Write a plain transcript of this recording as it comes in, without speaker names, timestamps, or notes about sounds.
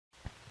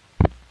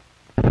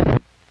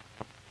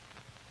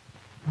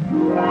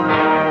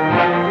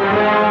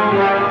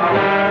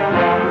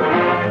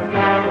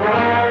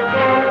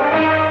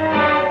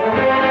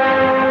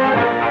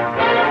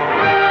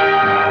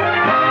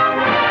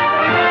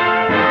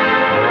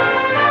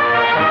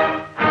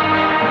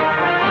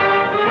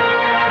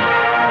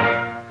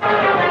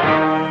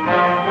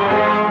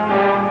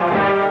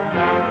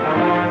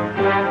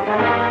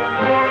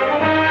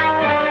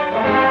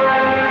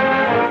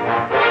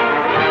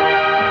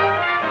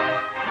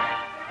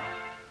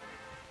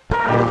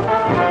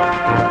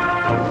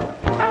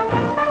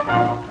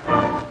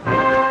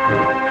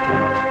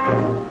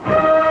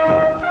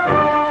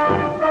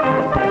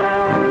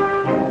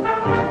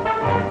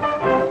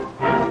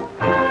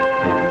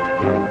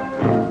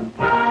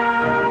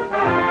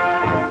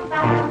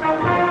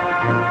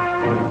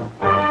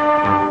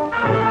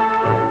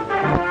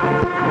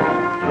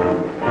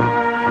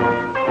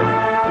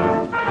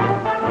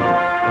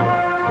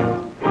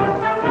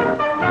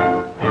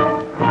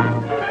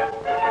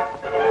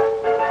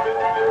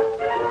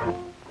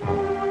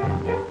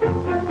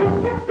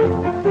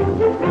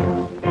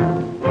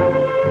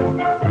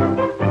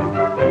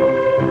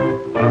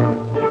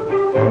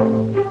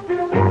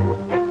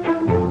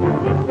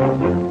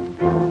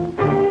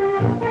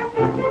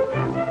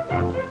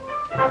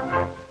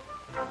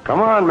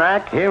on,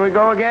 Mac. Here we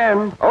go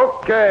again.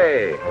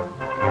 Okay.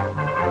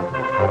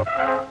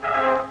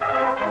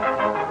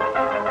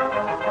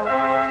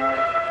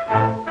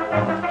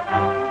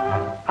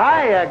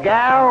 Hiya,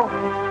 gal.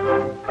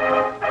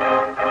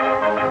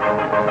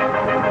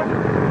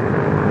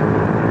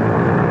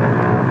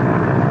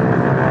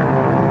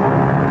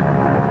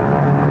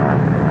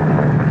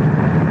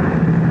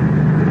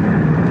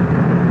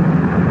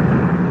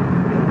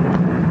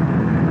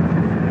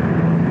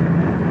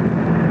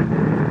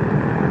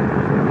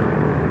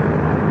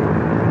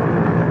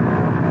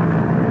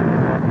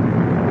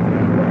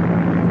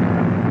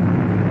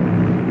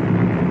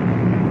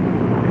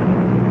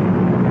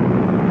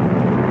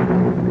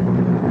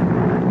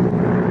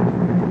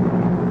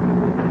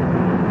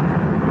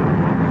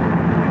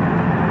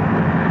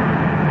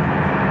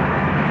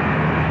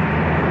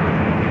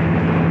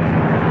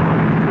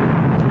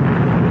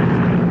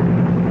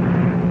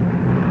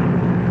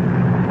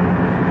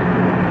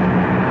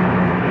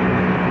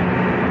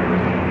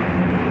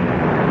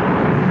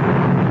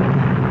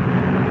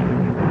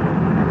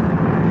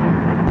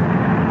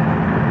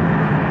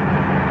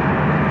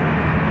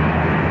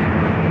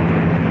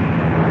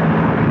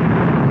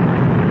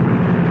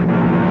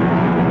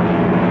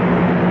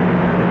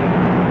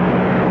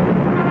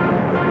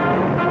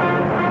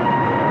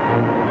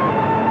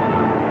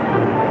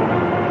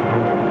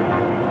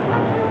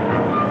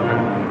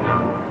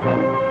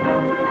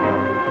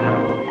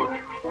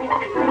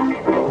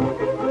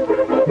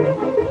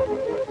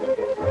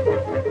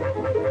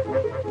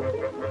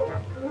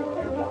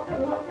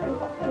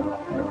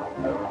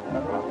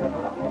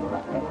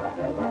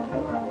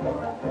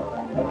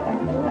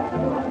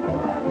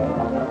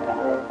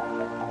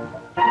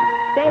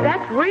 Say,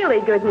 that's really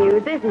good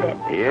news, isn't it?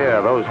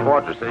 Yeah, those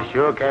fortresses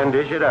sure can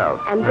dish it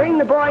out. And bring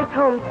the boys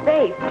home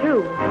safe,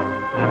 too.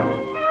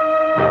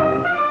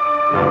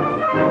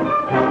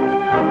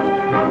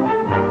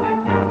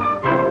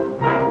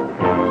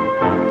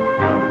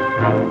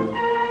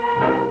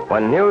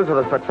 When news of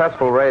the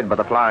successful raid by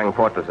the flying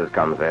fortresses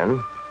comes in,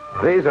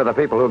 these are the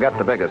people who get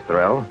the biggest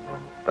thrill,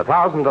 the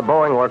thousands of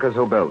Boeing workers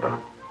who build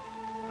them.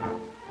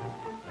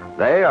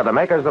 They are the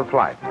makers of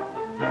flight.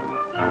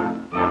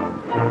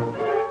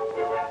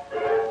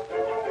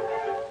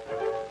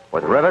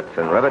 With rivets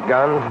and rivet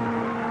guns,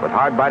 with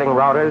hard-biting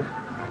routers,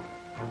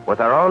 with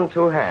their own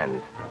two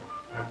hands.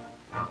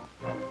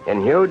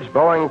 In huge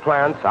Boeing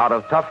plants out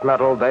of tough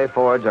metal, they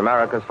forge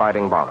America's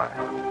fighting bomber.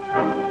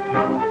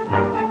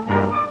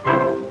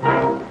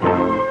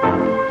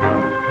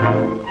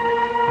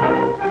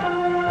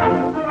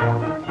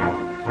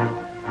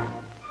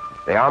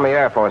 The Army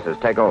Air Forces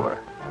take over.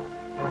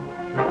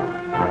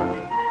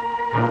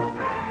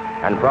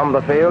 And from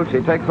the field,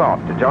 she takes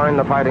off to join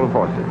the fighting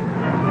forces.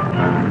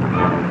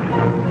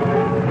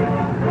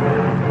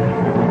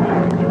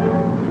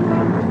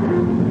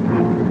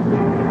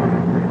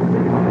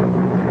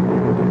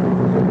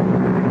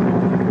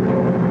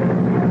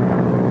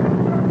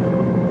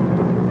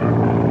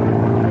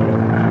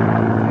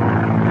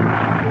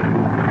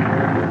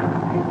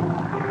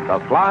 The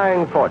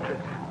Flying Fortress.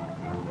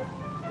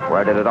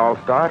 Where did it all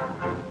start?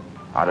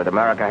 How did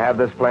America have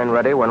this plane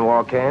ready when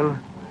war came?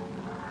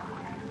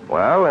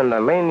 Well, in the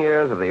lean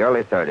years of the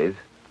early 30s,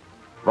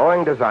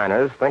 Boeing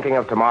designers, thinking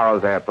of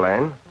tomorrow's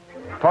airplane,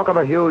 talk of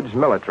a huge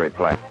military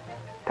plane.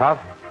 Tough,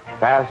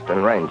 fast,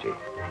 and rangy.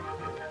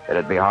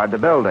 It'd be hard to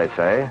build, they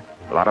say.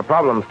 A lot of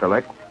problems to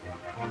lick.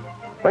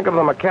 Think of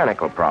the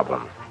mechanical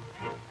problems.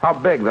 How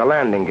big the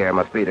landing gear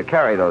must be to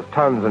carry those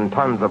tons and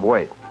tons of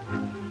weight.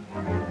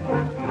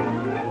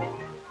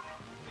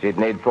 She'd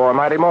need 4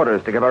 mighty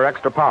motors to give her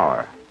extra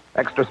power,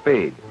 extra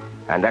speed,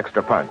 and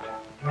extra punch.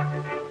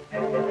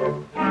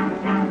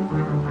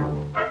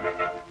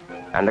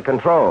 And the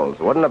controls.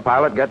 Wouldn't a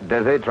pilot get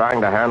dizzy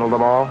trying to handle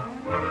them all?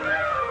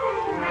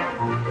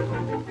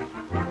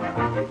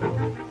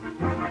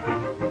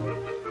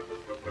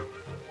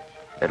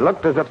 It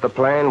looked as if the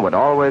plane would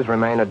always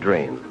remain a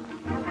dream.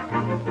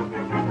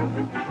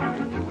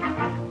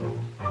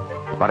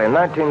 But in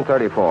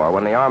 1934,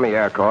 when the Army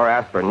Air Corps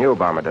asked for new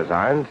bomber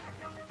designs,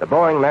 the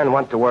Boeing men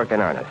went to work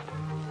in earnest.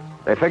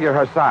 They figure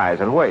her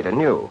size and weight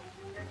anew.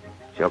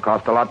 She'll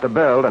cost a lot to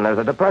build, and there's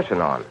a depression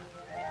on.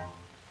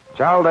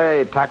 Shall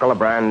they tackle a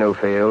brand new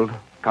field,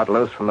 cut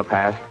loose from the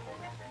past?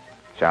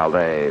 Shall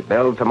they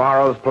build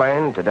tomorrow's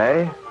plane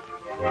today?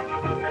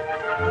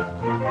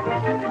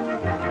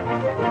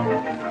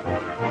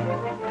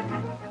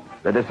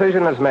 The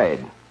decision is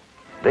made.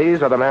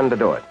 These are the men to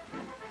do it.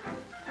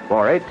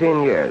 For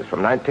 18 years,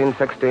 from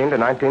 1916 to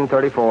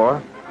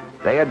 1934,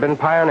 they had been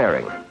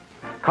pioneering,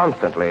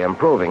 constantly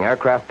improving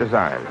aircraft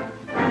design.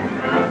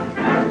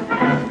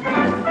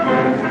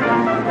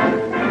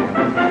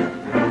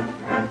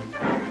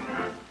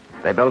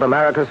 They built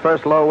America's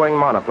first low-wing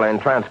monoplane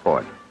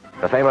transport,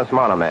 the famous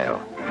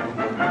monomail.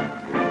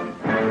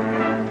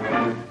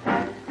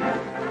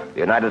 The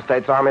United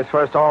States Army's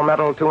first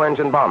all-metal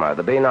two-engine bomber,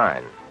 the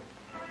B-9.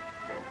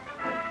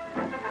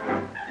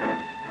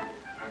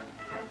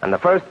 And the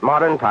first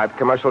modern-type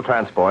commercial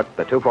transport,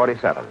 the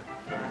 247.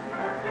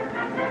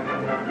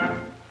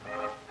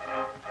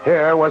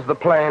 Here was the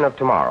plane of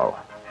tomorrow,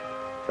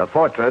 the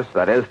fortress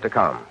that is to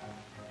come.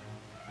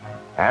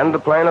 And the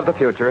plane of the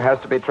future has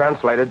to be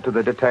translated to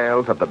the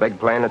details of the big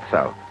plane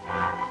itself.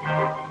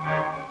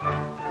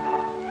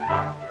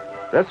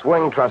 This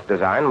wing truss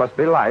design must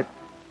be light,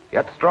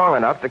 yet strong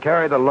enough to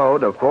carry the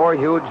load of 4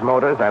 huge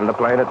motors and the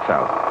plane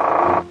itself.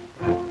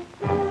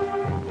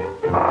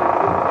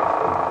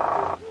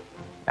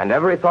 And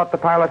every thought the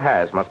pilot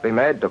has must be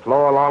made to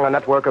flow along a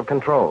network of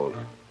controls.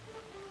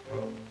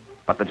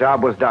 But the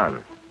job was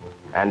done,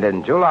 and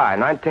in July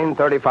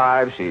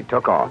 1935, she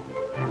took off.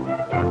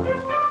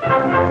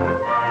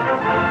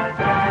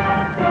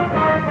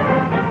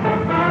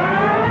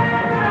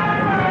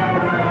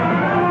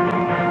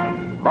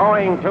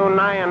 Boeing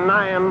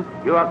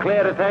 299, you are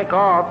clear to take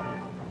off.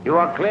 You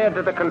are cleared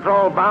to the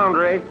control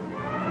boundary.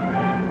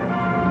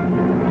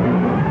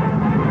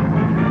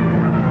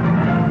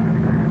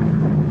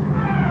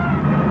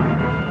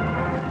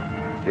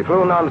 She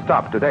flew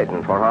non-stop to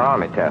Dayton for her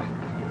Army tests,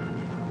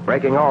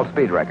 breaking all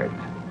speed records.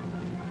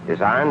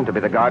 Designed to be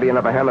the guardian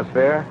of a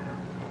hemisphere,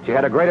 she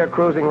had a greater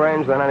cruising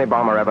range than any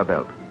bomber ever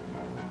built.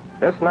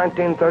 This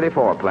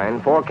 1934 plane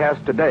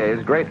forecast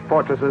today's great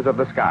fortresses of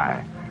the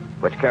sky,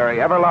 which carry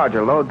ever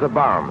larger loads of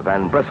bombs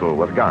and bristle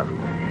with guns.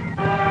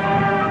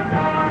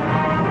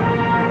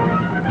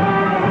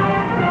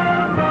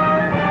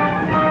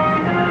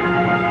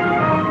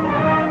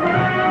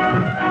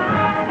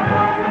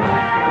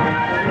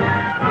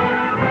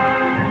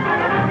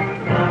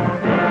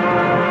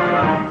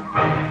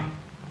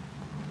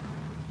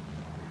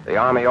 The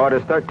Army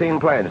orders 13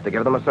 planes to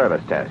give them a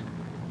service test.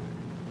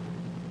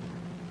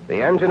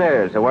 The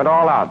engineers who went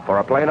all out for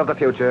a plane of the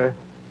future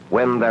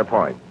win their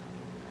point.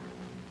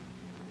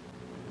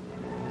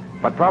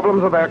 But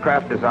problems of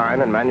aircraft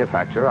design and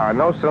manufacture are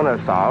no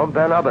sooner solved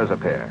than others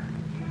appear.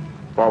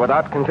 For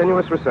without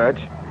continuous research,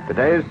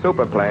 today's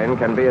superplane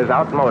can be as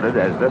outmoded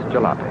as this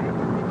jalopy.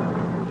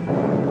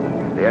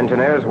 The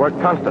engineers work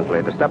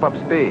constantly to step up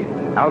speed,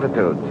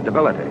 altitude,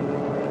 stability,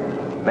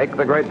 make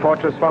the great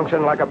fortress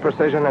function like a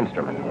precision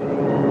instrument.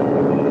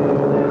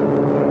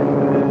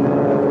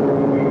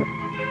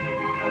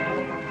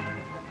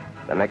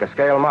 They make a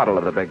scale model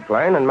of the big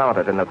plane and mount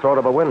it in the throat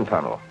of a wind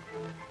tunnel.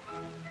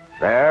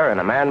 There, in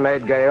a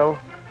man-made gale,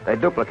 they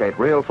duplicate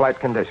real flight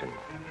conditions.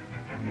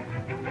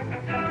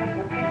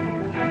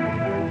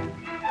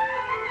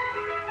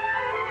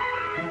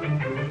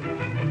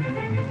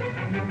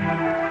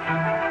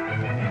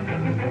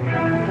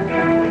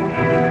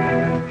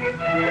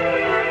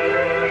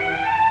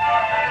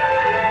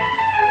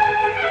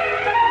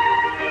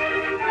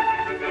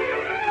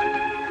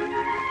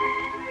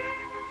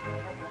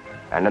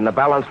 And in the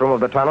balance room of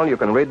the tunnel, you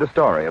can read the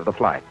story of the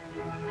flight.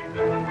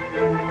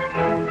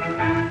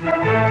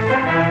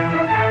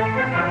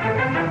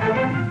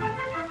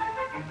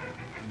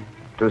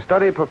 To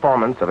study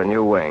performance of a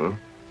new wing,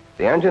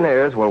 the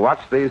engineers will watch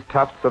these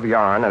tufts of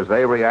yarn as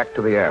they react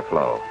to the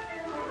airflow.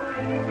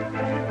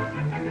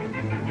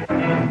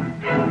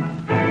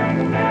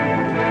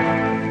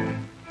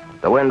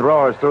 The wind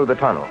roars through the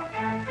tunnel.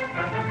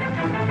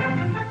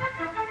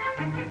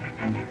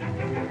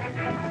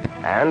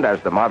 And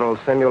as the model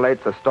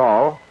simulates a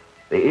stall,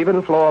 the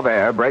even flow of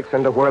air breaks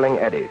into whirling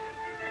eddies.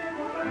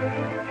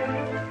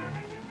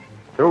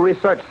 Through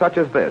research such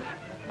as this,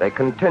 they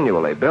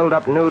continually build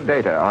up new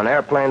data on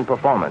airplane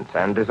performance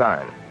and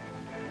design.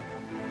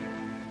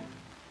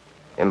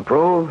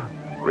 Improve,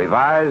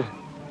 revise,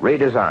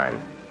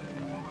 redesign.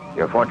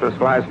 Your fortress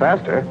flies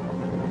faster,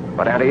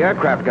 but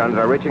anti-aircraft guns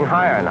are reaching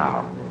higher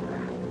now.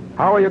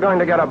 How are you going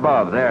to get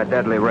above their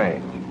deadly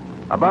range?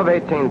 Above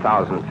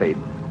 18,000 feet,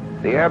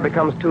 the air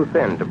becomes too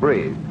thin to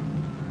breathe.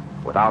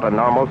 Without a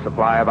normal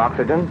supply of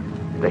oxygen,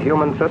 the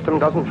human system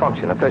doesn't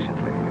function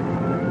efficiently.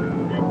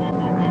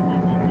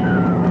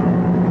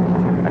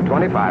 At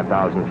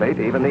 25,000 feet,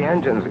 even the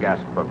engines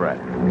gasp for breath.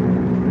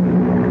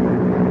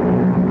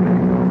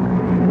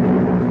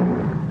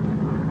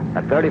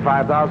 At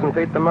 35,000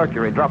 feet, the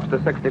mercury drops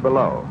to 60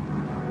 below.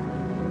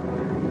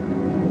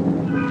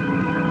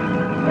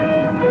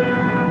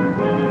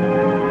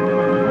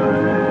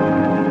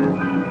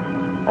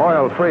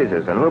 Oil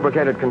freezes and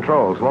lubricated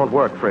controls won't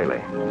work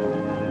freely.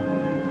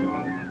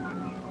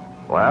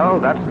 Well,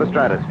 that's the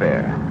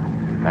stratosphere.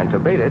 And to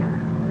beat it,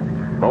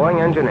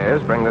 Boeing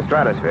engineers bring the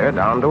stratosphere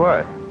down to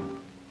Earth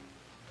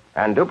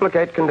and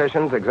duplicate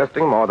conditions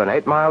existing more than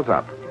 8 miles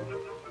up.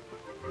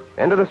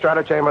 Into the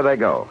stratochamber they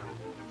go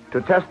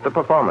to test the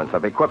performance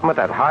of equipment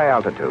at high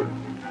altitude.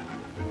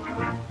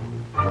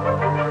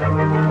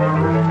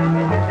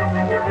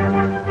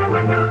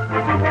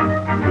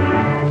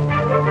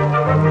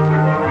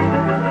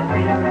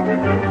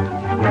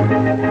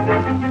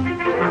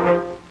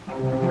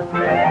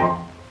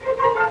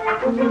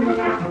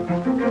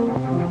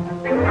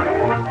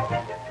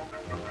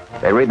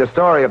 They read the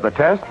story of the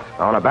tests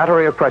on a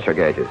battery of pressure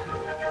gauges.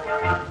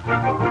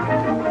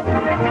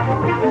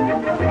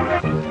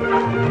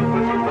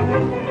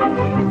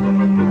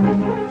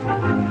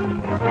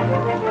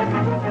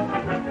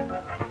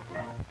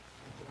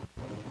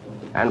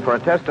 And for a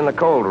test in the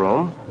cold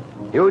room,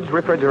 Huge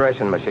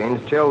refrigeration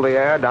machines chill the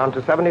air down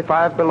to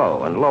 75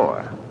 below and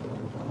lower.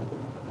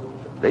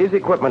 These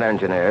equipment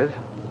engineers,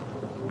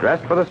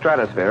 dressed for the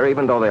stratosphere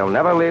even though they'll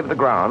never leave the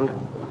ground,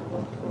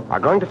 are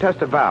going to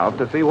test a valve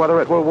to see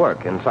whether it will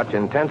work in such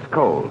intense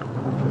cold.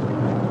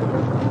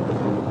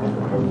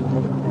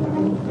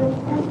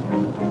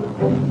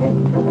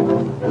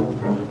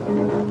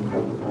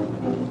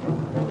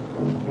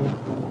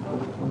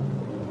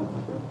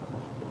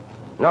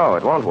 No,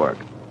 it won't work.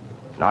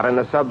 Not in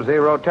the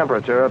sub-zero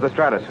temperature of the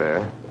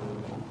stratosphere.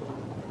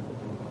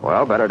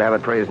 Well, better to have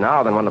it freeze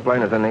now than when the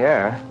plane is in the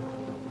air.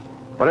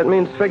 But it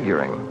means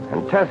figuring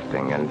and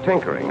testing and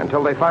tinkering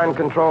until they find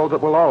controls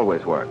that will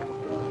always work.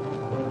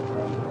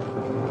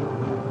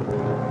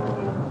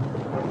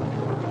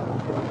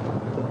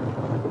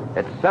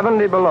 It's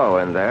 70 below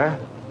in there.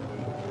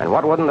 And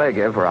what wouldn't they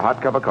give for a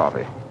hot cup of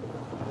coffee?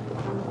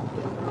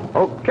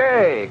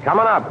 Okay,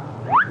 coming up.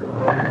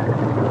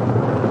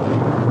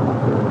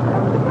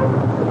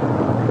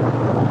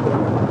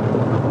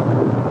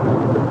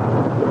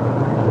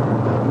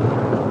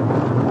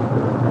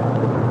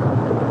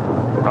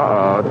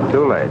 Uh-oh,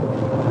 too late.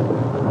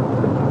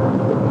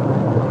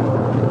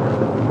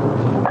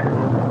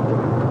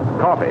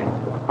 Coffee,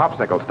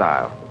 popsicle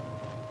style.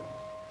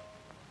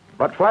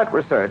 But flight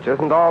research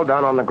isn't all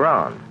done on the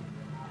ground.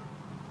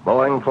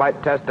 Boeing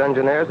flight test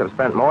engineers have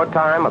spent more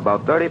time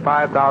above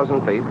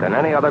 35,000 feet than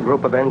any other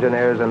group of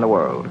engineers in the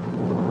world.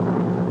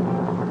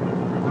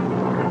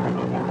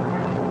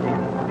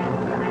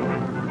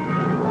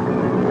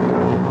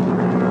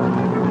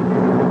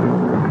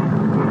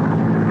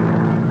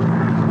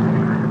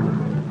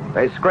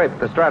 They scrape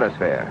the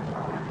stratosphere,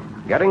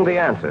 getting the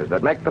answers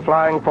that make the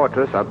Flying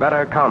Fortress a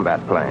better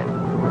combat plane.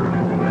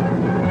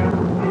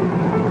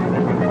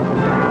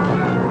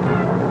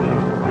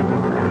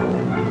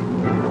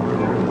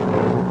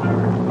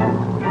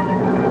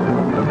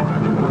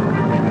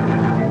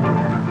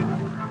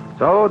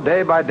 So,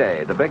 day by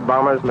day, the big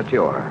bombers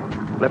mature,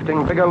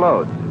 lifting bigger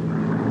loads,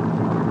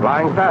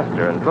 flying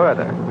faster and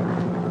further,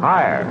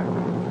 higher,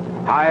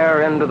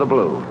 higher into the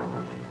blue.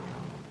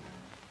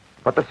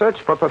 But the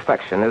search for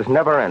perfection is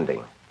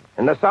never-ending.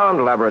 In the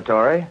sound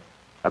laboratory,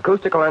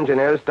 acoustical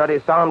engineers study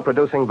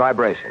sound-producing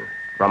vibration,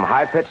 from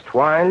high-pitched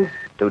whines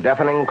to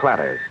deafening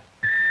clatters.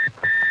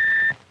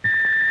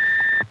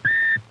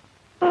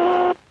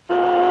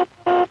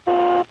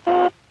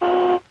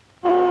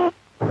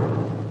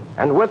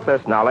 And with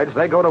this knowledge,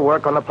 they go to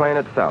work on the plane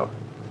itself,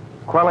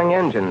 quelling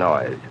engine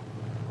noise,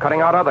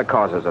 cutting out other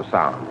causes of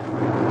sound.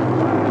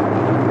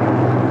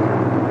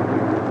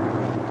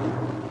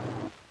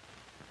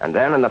 And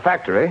then in the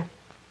factory,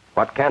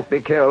 what can't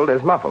be killed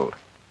is muffled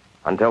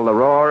until the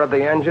roar of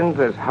the engines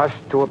is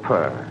hushed to a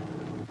purr.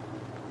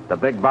 The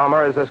big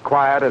bomber is as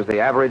quiet as the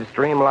average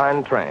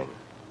streamlined train.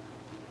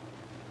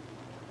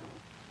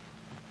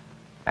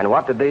 And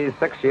what did these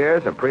 6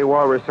 years of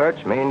pre-war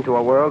research mean to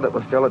a world that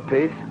was still at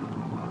peace?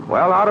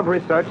 Well, out of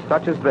research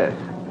such as this,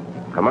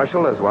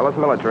 commercial as well as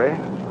military,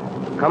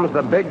 comes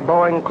the big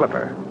Boeing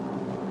Clipper,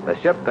 the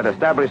ship that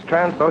established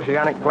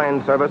transoceanic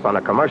plane service on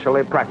a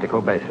commercially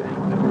practical basis.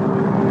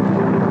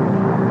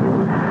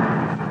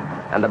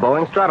 And the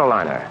Boeing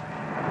Stratoliner,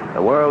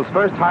 the world's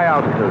first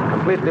high-altitude,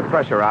 completely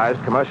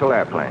pressurized commercial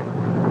airplane.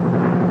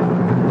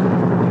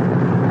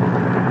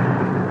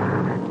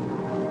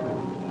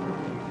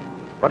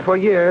 But for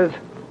years,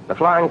 the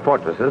Flying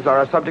Fortresses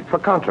are a subject for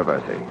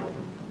controversy.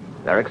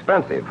 They're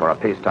expensive for a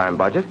peacetime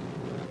budget,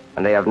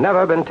 and they have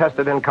never been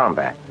tested in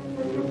combat.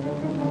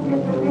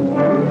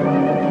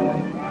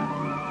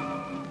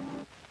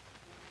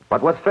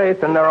 But with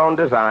faith in their own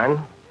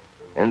design,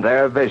 in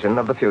their vision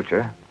of the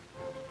future,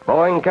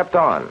 Boeing kept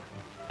on,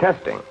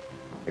 testing,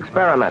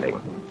 experimenting,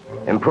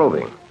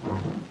 improving.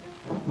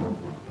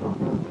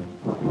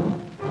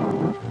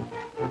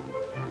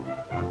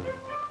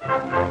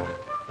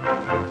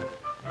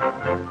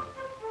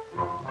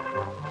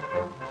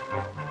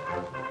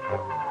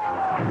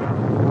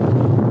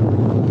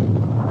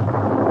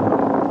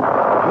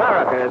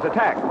 America is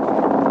attacked.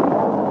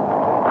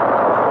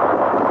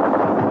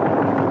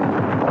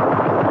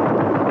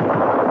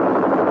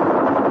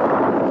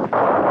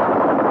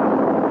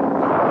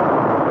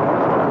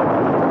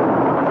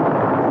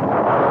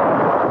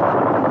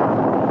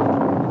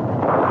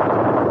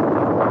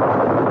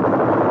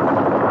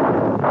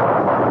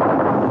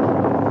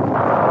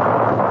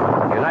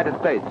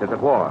 States is at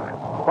war.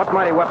 What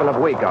mighty weapon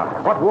have we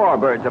got? What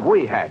warbirds have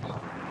we hatched?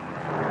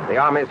 The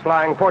Army's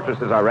Flying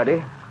Fortresses are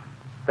ready.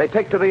 They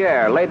take to the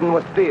air, laden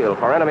with steel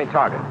for enemy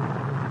targets.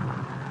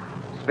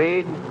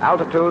 Speed,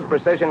 altitude,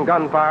 precision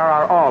gunfire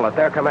are all at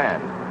their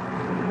command.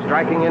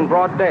 Striking in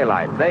broad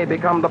daylight, they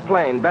become the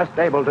plane best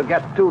able to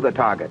get to the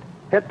target,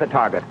 hit the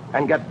target,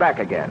 and get back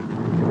again.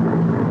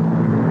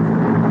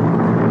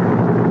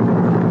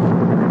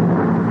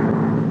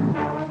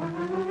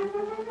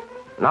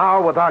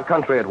 Now, with our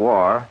country at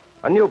war,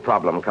 a new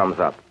problem comes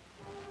up.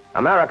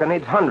 America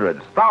needs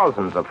hundreds,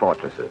 thousands of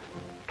fortresses.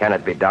 Can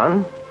it be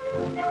done?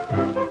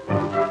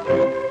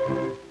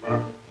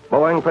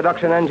 Boeing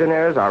production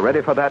engineers are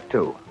ready for that,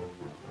 too.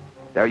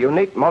 their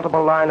unique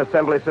multiple-line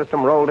assembly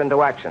system rolled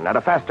into action at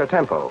a faster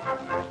tempo.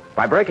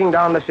 By breaking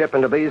down the ship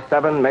into these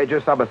 7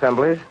 major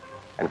sub-assemblies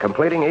and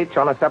completing each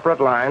on a separate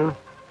line,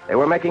 they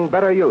were making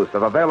better use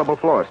of available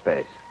floor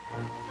space.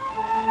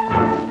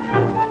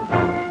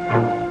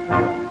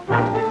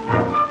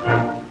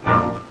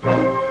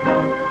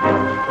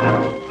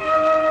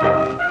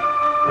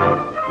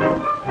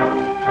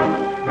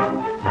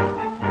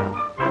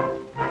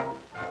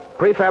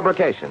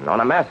 Prefabrication on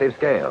a massive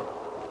scale.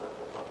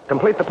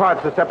 Complete the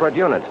parts as separate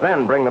units,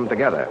 then bring them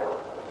together.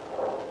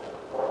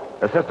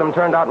 The system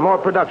turned out more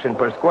production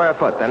per square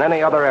foot than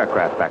any other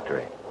aircraft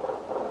factory.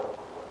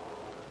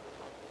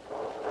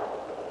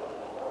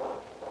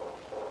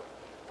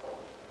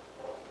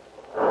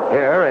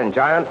 Here, in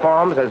giant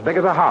forms as big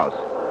as a house,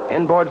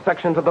 inboard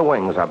sections of the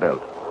wings are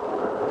built.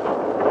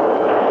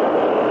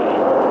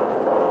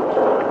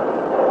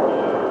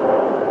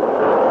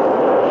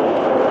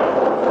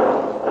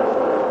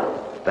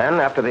 Then,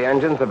 after the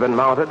engines have been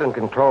mounted and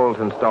controls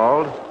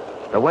installed,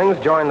 the wings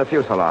join the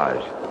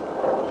fuselage.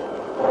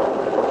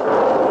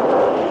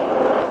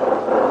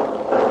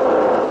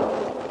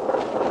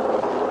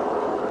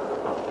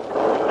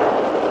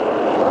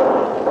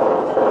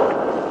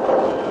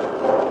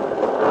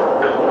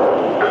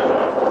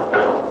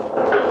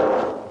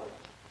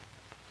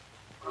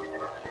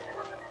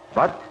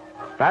 But,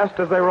 fast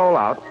as they roll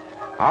out,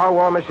 our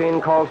war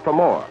machine calls for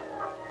more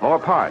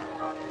parts,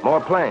 more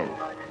planes.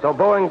 So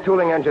Boeing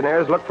tooling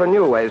engineers look for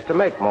new ways to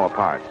make more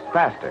parts,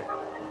 faster.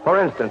 For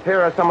instance,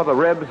 here are some of the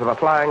ribs of a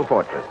flying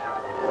fortress.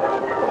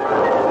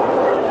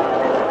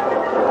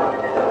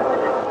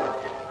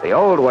 The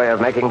old way of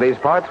making these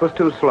parts was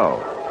too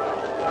slow.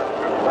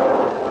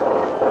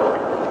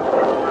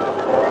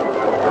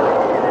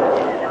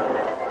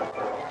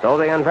 So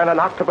they invent an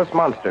octopus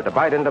monster to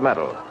bite into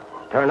metal.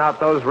 Turn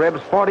out those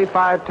ribs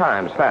 45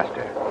 times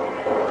faster.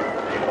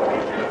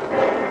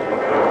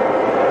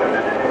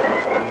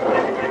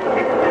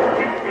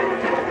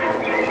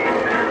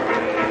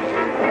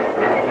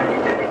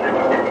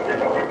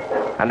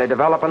 And they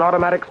develop an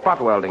automatic spot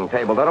welding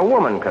table that a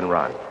woman can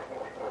run.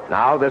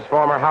 Now, this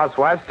former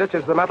housewife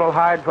stitches the metal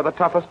hide for the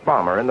toughest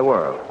bomber in the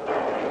world.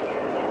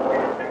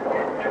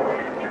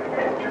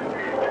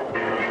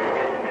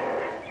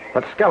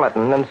 But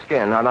skeleton and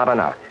skin are not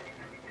enough.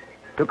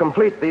 To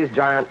complete these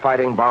giant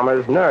fighting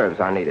bombers, nerves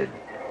are needed.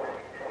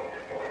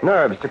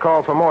 Nerves to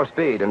call for more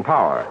speed and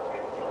power,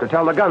 to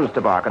tell the guns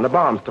to bark and the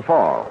bombs to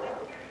fall,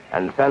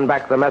 and send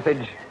back the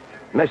message,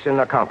 mission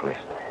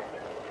accomplished.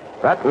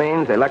 That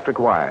means electric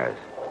wires.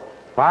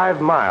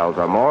 5 miles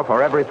or more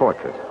for every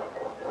fortress.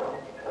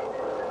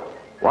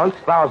 Once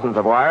thousands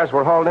of wires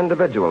were hauled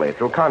individually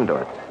through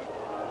conduits.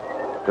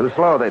 Too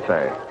slow, they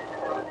say.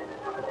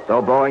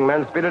 So Boeing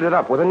men speeded it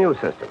up with a new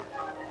system.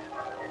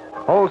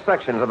 Whole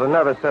sections of the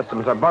nervous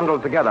systems are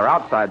bundled together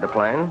outside the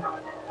plane.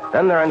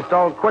 Then they're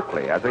installed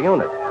quickly as a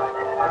unit.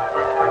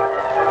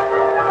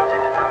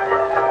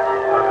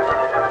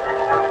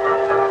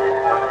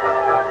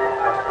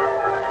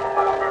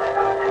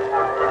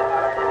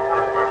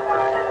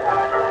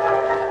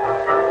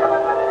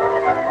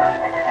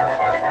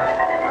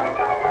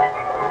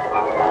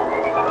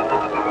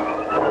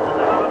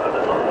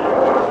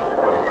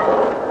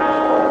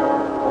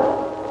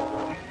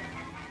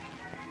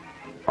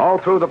 All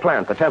through the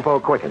plant, the tempo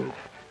quickens.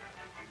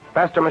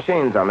 Faster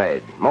machines are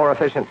made, more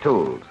efficient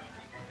tools.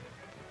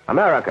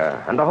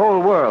 America and the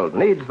whole world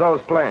needs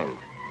those planes.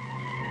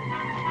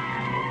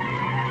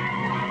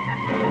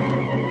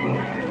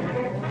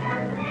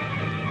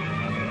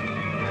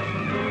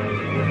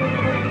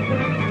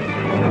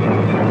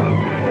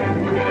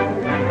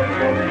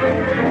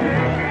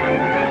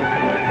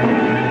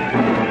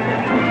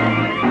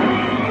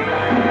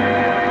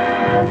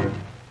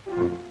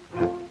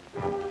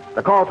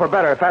 The call for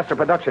better, faster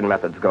production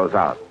methods goes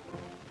out.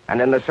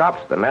 And in the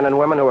shops, the men and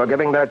women who are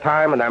giving their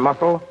time and their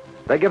muscle,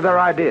 they give their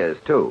ideas,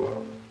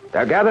 too.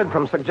 They're gathered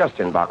from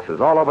suggestion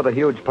boxes all over the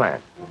huge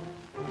plant.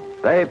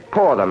 They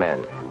pour them in.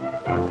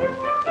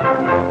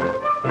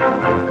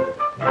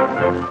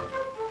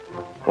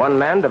 One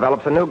man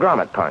develops a new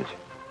grommet punch,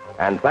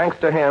 and thanks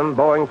to him,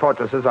 Boeing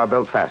fortresses are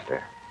built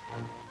faster.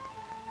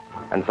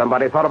 And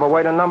somebody thought of a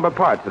way to number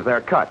parts as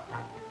they're cut.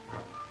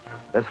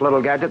 This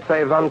little gadget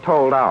saves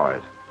untold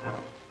hours.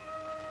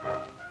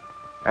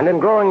 And in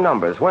growing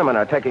numbers, women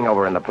are taking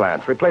over in the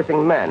plants,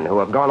 replacing men who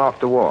have gone off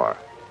to war.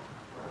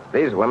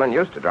 These women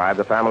used to drive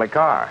the family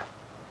car.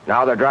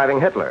 Now they're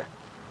driving Hitler.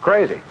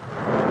 Crazy.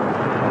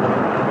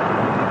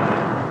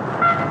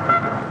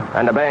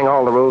 And obeying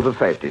all the rules of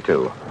safety,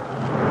 too.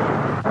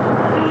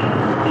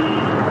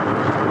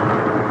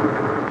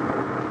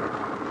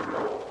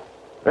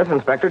 This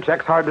inspector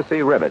checks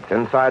hard-to-see rivets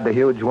inside the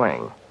huge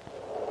wing.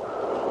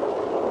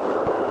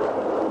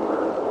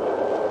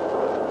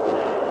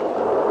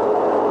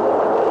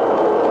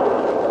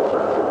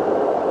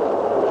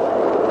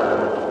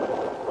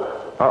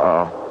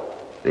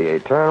 The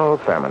eternal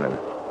feminine.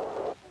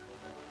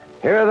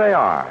 Here they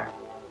are,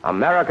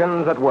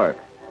 Americans at work.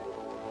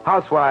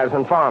 Housewives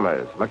and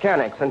farmers,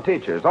 mechanics and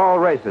teachers, all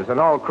races and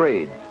all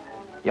creeds,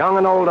 young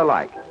and old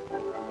alike.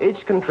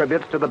 Each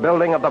contributes to the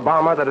building of the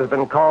bomber that has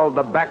been called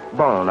the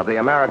backbone of the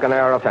American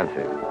air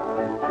offensive.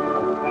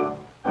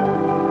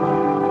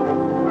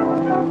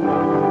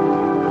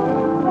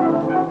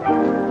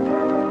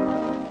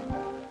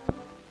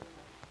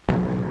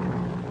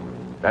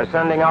 They're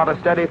sending out a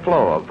steady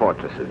flow of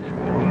fortresses.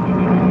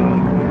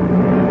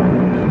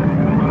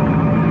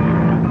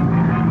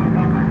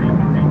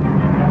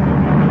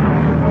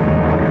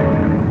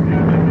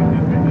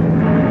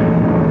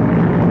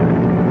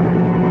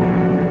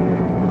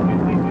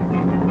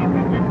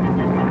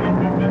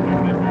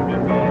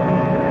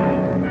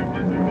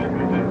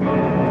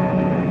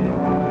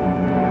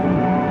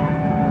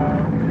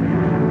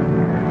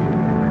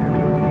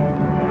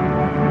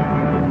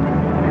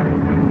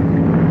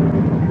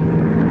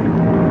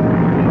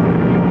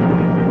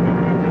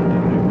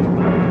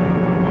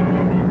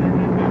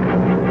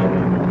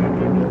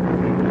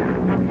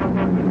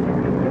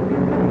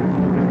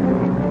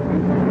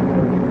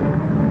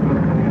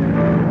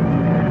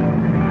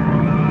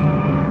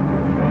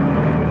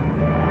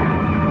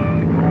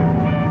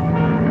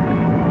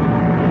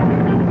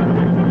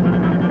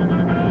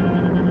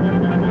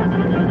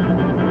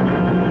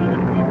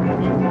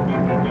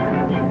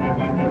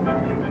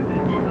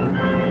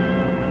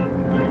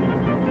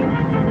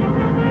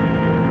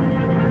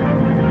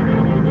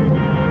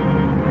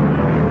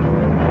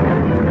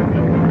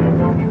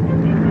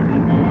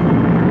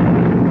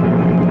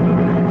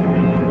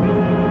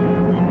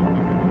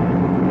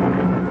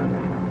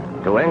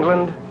 To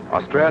England,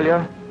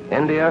 Australia,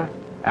 India,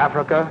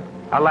 Africa,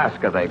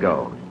 Alaska they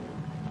go,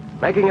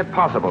 making it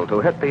possible to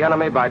hit the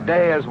enemy by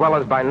day as well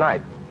as by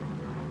night,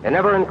 in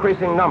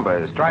ever-increasing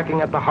numbers,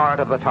 striking at the heart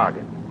of the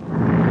target.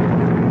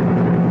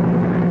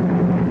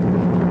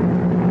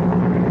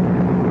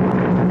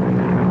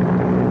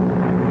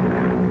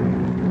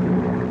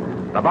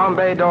 The bomb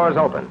bay doors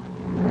open.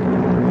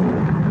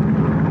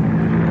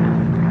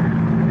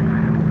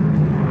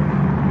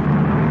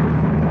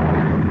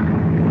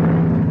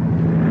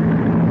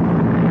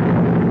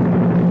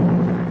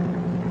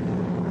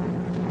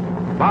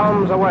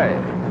 Bombs away.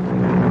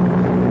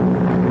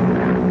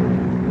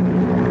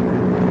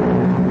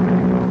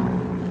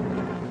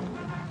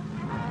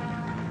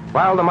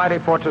 While the mighty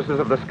fortresses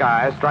of the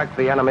sky strike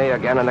the enemy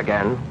again and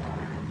again,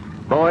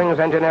 Boeing's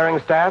engineering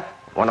staff,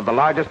 one of the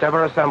largest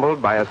ever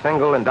assembled by a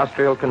single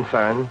industrial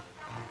concern,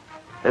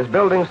 is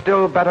building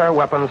still better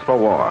weapons for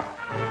war.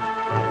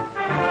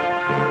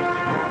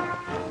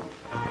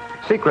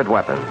 Secret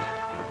weapons.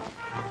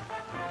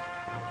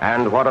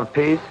 And what of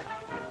peace?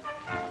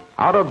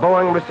 Out of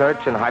Boeing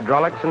research in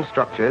hydraulics and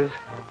structures,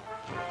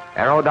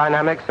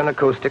 aerodynamics and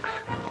acoustics,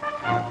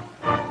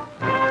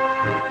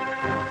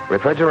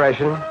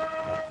 refrigeration,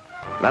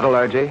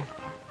 metallurgy,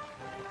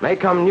 may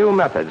come new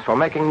methods for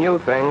making new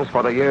things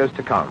for the years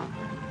to come.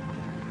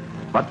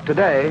 But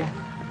today,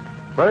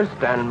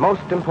 first and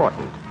most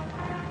important,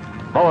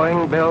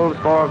 Boeing builds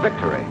for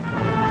victory.